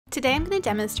Today I'm going to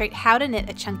demonstrate how to knit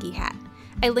a chunky hat.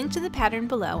 I linked to the pattern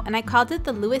below and I called it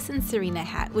the Lewis and Serena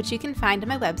hat, which you can find on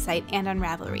my website and on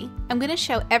Ravelry. I'm going to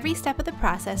show every step of the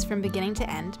process from beginning to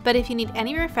end, but if you need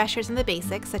any refreshers on the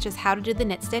basics such as how to do the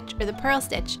knit stitch or the purl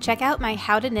stitch, check out my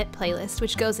How to Knit playlist,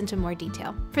 which goes into more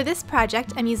detail. For this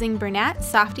project, I'm using Bernat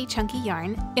Softee Chunky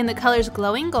yarn in the colors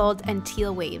Glowing Gold and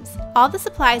Teal Waves. All the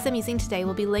supplies I'm using today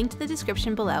will be linked in the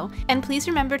description below, and please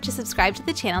remember to subscribe to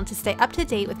the channel to stay up to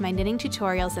date with my knitting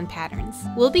tutorials and patterns.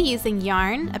 We'll be using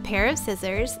yarn, a pair of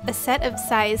scissors, a set of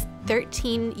size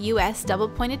 13 US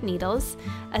double-pointed needles,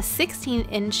 a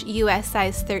 16-inch US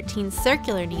size 13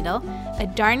 circular needle, a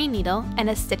darning needle, and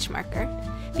a stitch marker.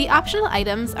 The optional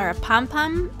items are a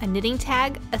pom-pom, a knitting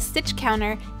tag, a stitch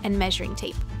counter, and measuring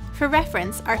tape. For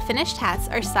reference, our finished hats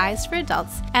are sized for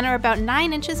adults and are about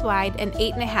 9 inches wide and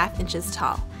 8.5 inches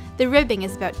tall. The ribbing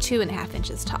is about 2.5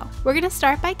 inches tall. We're going to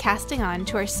start by casting on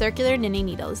to our circular knitting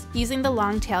needles using the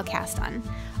long tail cast on.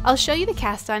 I'll show you the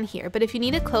cast on here, but if you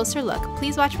need a closer look,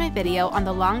 please watch my video on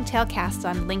the long tail cast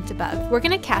on linked above. We're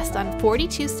going to cast on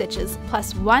 42 stitches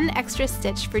plus 1 extra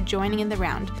stitch for joining in the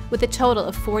round, with a total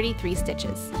of 43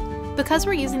 stitches. Because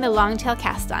we're using the long tail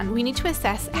cast on, we need to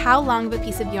assess how long of a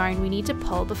piece of yarn we need to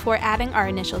pull before adding our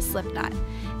initial slip knot.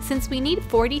 Since we need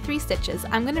 43 stitches,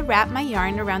 I'm going to wrap my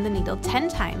yarn around the needle 10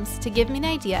 times to give me an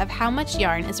idea of how much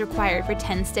yarn is required for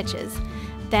 10 stitches.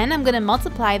 Then I'm going to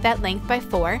multiply that length by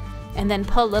 4 and then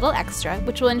pull a little extra,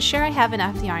 which will ensure I have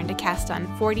enough yarn to cast on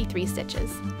 43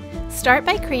 stitches. Start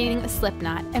by creating a slip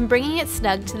knot and bringing it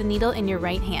snug to the needle in your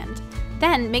right hand.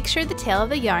 Then make sure the tail of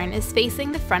the yarn is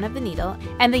facing the front of the needle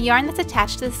and the yarn that's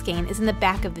attached to the skein is in the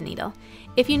back of the needle.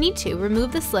 If you need to,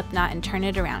 remove the slip knot and turn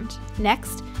it around.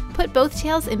 Next, put both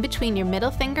tails in between your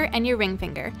middle finger and your ring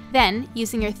finger. Then,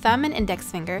 using your thumb and index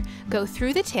finger, go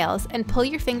through the tails and pull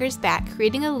your fingers back,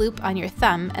 creating a loop on your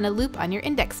thumb and a loop on your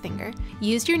index finger.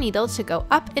 Use your needle to go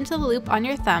up into the loop on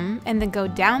your thumb and then go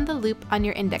down the loop on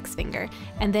your index finger,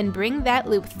 and then bring that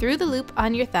loop through the loop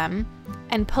on your thumb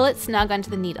and pull it snug onto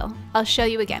the needle. I'll show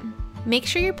you again. Make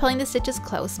sure you're pulling the stitches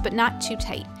close but not too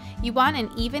tight. You want an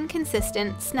even,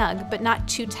 consistent, snug, but not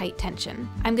too tight tension.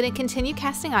 I'm going to continue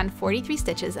casting on 43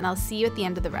 stitches and I'll see you at the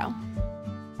end of the row.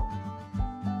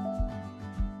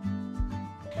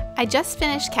 I just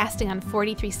finished casting on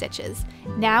 43 stitches.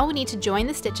 Now we need to join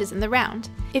the stitches in the round.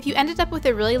 If you ended up with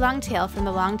a really long tail from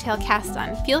the long tail cast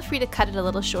on, feel free to cut it a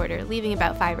little shorter, leaving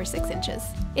about 5 or 6 inches.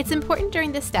 It's important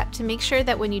during this step to make sure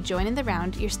that when you join in the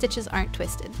round, your stitches aren't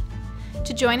twisted.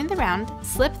 To join in the round,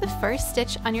 slip the first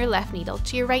stitch on your left needle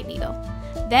to your right needle.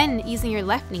 Then, using your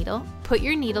left needle, put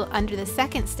your needle under the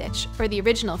second stitch, or the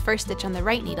original first stitch on the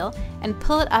right needle, and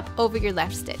pull it up over your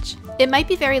left stitch. It might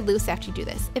be very loose after you do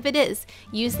this. If it is,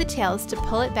 use the tails to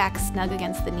pull it back snug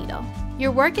against the needle.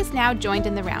 Your work is now joined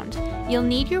in the round. You'll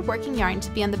need your working yarn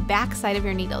to be on the back side of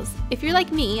your needles. If you're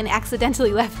like me and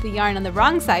accidentally left the yarn on the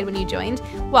wrong side when you joined,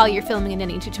 while you're filming a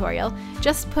knitting tutorial,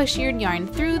 just push your yarn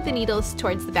through the needles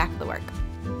towards the back of the work.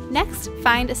 Next,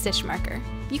 find a stitch marker.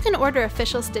 You can order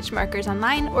official stitch markers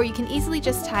online, or you can easily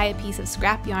just tie a piece of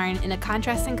scrap yarn in a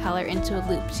contrasting color into a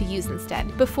loop to use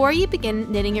instead. Before you begin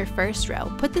knitting your first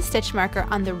row, put the stitch marker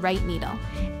on the right needle.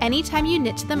 Anytime you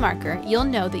knit to the marker, you'll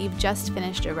know that you've just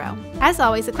finished a row. As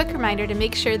always, a quick reminder to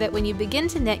make sure that when you begin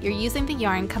to knit, you're using the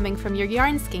yarn coming from your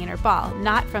yarn skein or ball,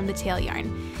 not from the tail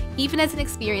yarn. Even as an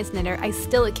experienced knitter, I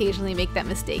still occasionally make that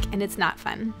mistake, and it's not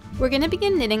fun. We're going to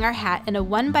begin knitting our hat in a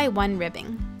 1x1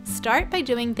 ribbing. Start by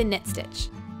doing the knit stitch.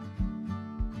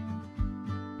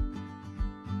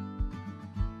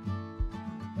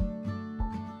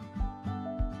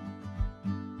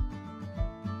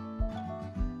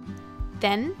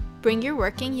 Then, bring your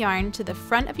working yarn to the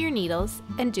front of your needles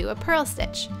and do a purl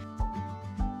stitch.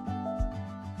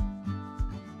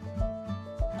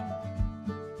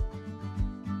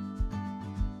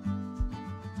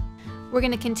 We're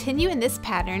going to continue in this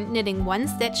pattern, knitting 1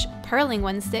 stitch, purling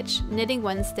 1 stitch, knitting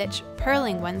 1 stitch,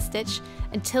 purling 1 stitch,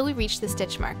 until we reach the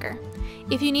stitch marker.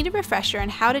 If you need a refresher on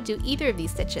how to do either of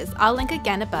these stitches, I'll link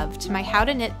again above to my How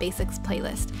to Knit Basics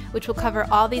playlist, which will cover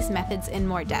all these methods in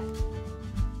more depth.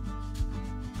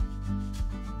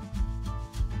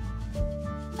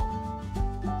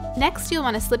 Next, you'll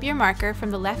want to slip your marker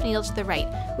from the left needle to the right,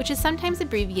 which is sometimes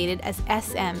abbreviated as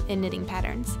SM in knitting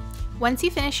patterns. Once you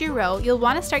finish your row, you'll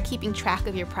want to start keeping track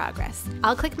of your progress.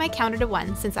 I'll click my counter to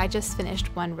 1 since I just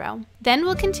finished 1 row. Then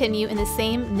we'll continue in the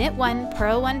same knit 1,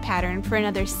 purl 1 pattern for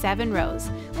another 7 rows,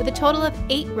 with a total of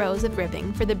 8 rows of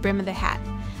ribbing for the brim of the hat.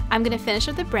 I'm going to finish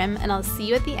with the brim and I'll see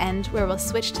you at the end where we'll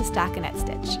switch to stockinette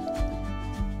stitch.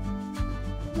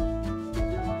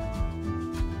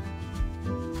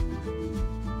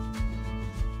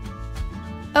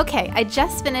 Okay, I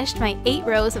just finished my 8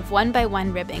 rows of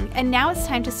 1x1 ribbing, and now it's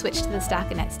time to switch to the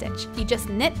stockinette stitch. You just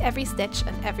knit every stitch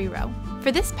of every row.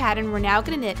 For this pattern, we're now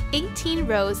going to knit 18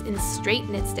 rows in straight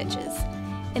knit stitches.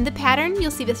 In the pattern,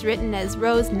 you'll see this written as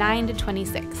rows 9 to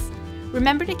 26.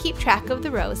 Remember to keep track of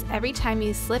the rows every time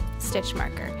you slip the stitch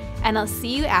marker, and I'll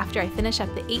see you after I finish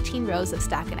up the 18 rows of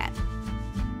stockinette.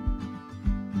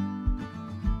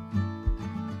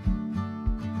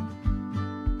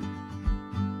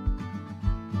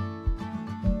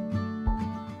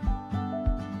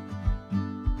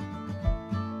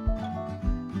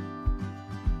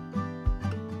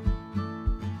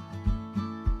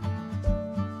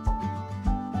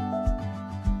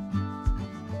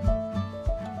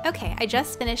 Okay, I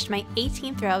just finished my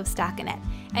 18th row of stockinette,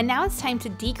 and now it's time to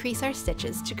decrease our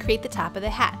stitches to create the top of the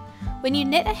hat. When you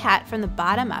knit a hat from the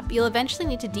bottom up, you'll eventually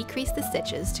need to decrease the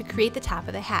stitches to create the top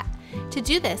of the hat. To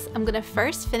do this, I'm going to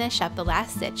first finish up the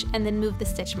last stitch and then move the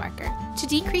stitch marker. To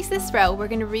decrease this row, we're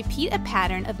going to repeat a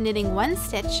pattern of knitting 1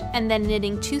 stitch and then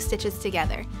knitting 2 stitches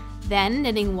together, then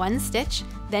knitting 1 stitch,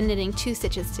 then knitting 2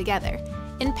 stitches together.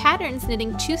 In patterns,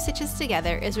 knitting 2 stitches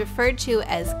together is referred to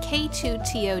as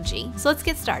K2TOG. So let's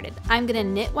get started. I'm going to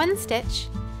knit 1 stitch,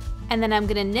 and then I'm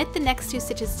going to knit the next 2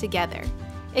 stitches together.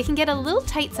 It can get a little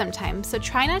tight sometimes, so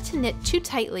try not to knit too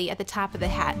tightly at the top of the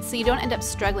hat so you don't end up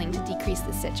struggling to decrease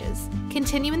the stitches.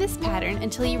 Continue in this pattern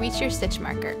until you reach your stitch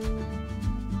marker.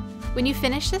 When you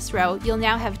finish this row, you'll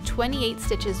now have 28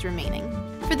 stitches remaining.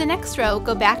 For the next row,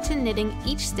 go back to knitting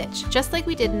each stitch, just like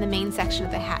we did in the main section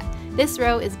of the hat. This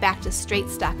row is back to straight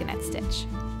stockinette stitch.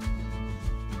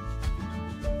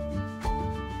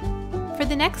 For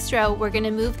the next row, we're going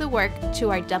to move the work to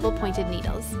our double-pointed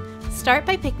needles. Start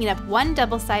by picking up 1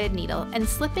 double-sided needle and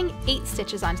slipping 8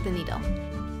 stitches onto the needle.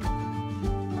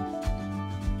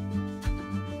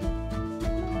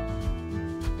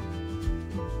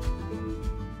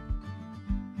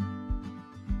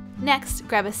 Next,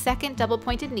 grab a second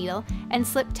double-pointed needle and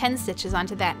slip 10 stitches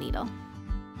onto that needle.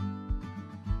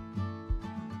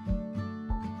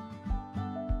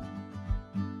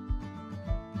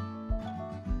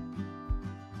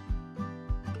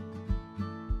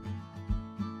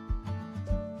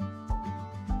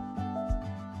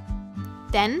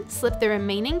 Then, slip the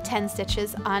remaining 10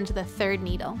 stitches onto the third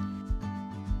needle.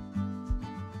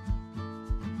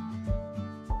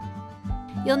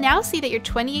 You'll now see that your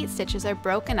 28 stitches are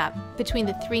broken up between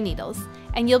the 3 needles,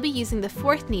 and you'll be using the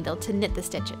 4th needle to knit the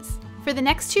stitches. For the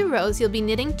next 2 rows, you'll be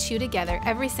knitting 2 together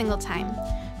every single time.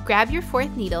 Grab your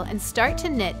 4th needle and start to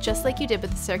knit just like you did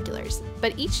with the circulars,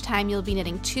 but each time you'll be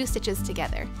knitting 2 stitches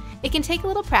together. It can take a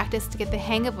little practice to get the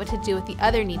hang of what to do with the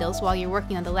other needles while you're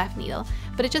working on the left needle,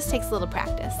 but it just takes a little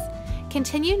practice.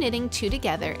 Continue knitting 2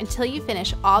 together until you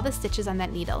finish all the stitches on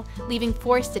that needle, leaving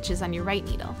 4 stitches on your right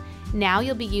needle. Now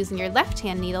you'll be using your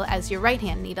left-hand needle as your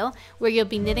right-hand needle, where you'll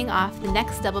be knitting off the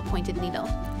next double-pointed needle.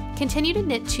 Continue to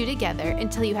knit 2 together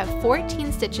until you have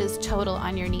 14 stitches total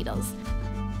on your needles.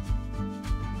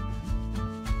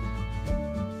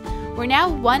 We're now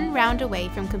 1 round away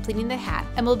from completing the hat,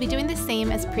 and we'll be doing the same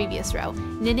as previous row,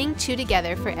 knitting 2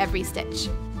 together for every stitch.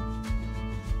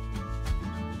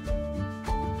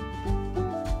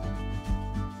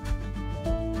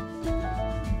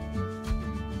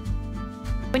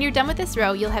 When you're done with this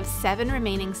row, you'll have 7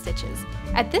 remaining stitches.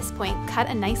 At this point, cut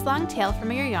a nice long tail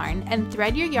from your yarn and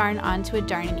thread your yarn onto a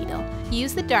darning needle.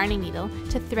 Use the darning needle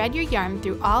to thread your yarn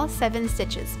through all 7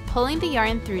 stitches, pulling the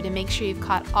yarn through to make sure you've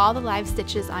caught all the live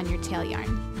stitches on your tail yarn.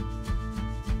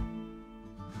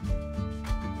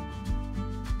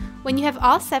 When you have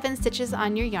all 7 stitches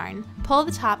on your yarn, pull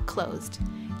the top closed.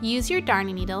 Use your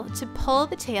darning needle to pull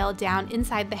the tail down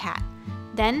inside the hat.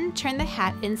 Then turn the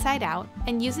hat inside out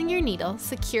and using your needle,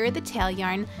 secure the tail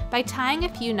yarn by tying a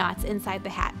few knots inside the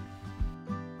hat.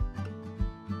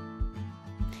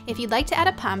 If you'd like to add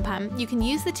a pom-pom, you can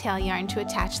use the tail yarn to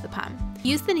attach the pom.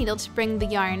 Use the needle to bring the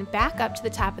yarn back up to the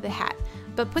top of the hat,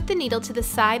 but put the needle to the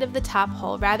side of the top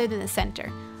hole rather than the center.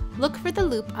 Look for the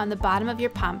loop on the bottom of your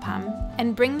pom-pom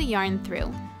and bring the yarn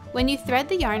through. When you thread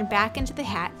the yarn back into the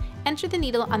hat, enter the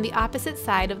needle on the opposite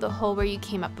side of the hole where you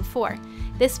came up before.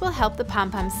 This will help the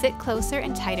pom-pom sit closer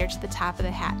and tighter to the top of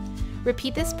the hat.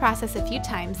 Repeat this process a few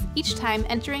times, each time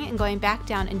entering and going back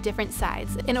down in different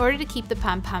sides in order to keep the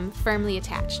pom-pom firmly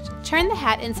attached. Turn the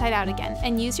hat inside out again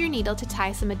and use your needle to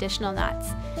tie some additional knots.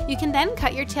 You can then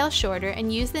cut your tail shorter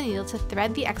and use the needle to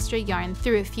thread the extra yarn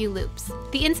through a few loops.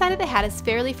 The inside of the hat is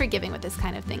fairly forgiving with this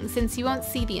kind of thing since you won't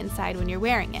see the inside when you're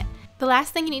wearing it. The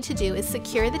last thing you need to do is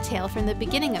secure the tail from the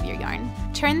beginning of your yarn.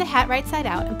 Turn the hat right side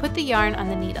out and put the yarn on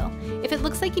the needle. If it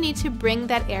looks like you need to bring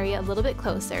that area a little bit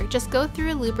closer, just go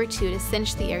through a loop or two to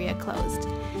cinch the area closed.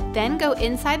 Then go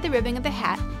inside the ribbing of the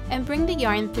hat and bring the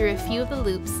yarn through a few of the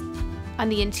loops on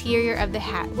the interior of the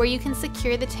hat where you can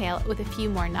secure the tail with a few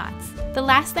more knots. The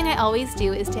last thing I always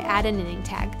do is to add a knitting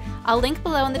tag. I'll link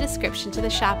below in the description to the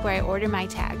shop where I order my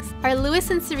tags. Our Lewis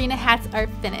and Serena hats are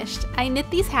finished. I knit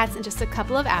these hats in just a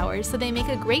couple of hours, so they make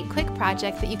a great quick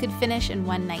project that you could finish in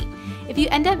one night. If you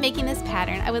end up making this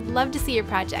pattern, I would love to see your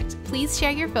project. Please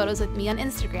share your photos with me on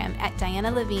Instagram at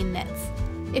Diana Levine Knits.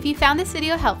 If you found this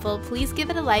video helpful, please give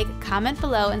it a like, comment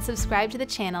below, and subscribe to the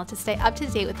channel to stay up to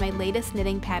date with my latest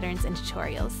knitting patterns and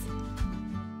tutorials.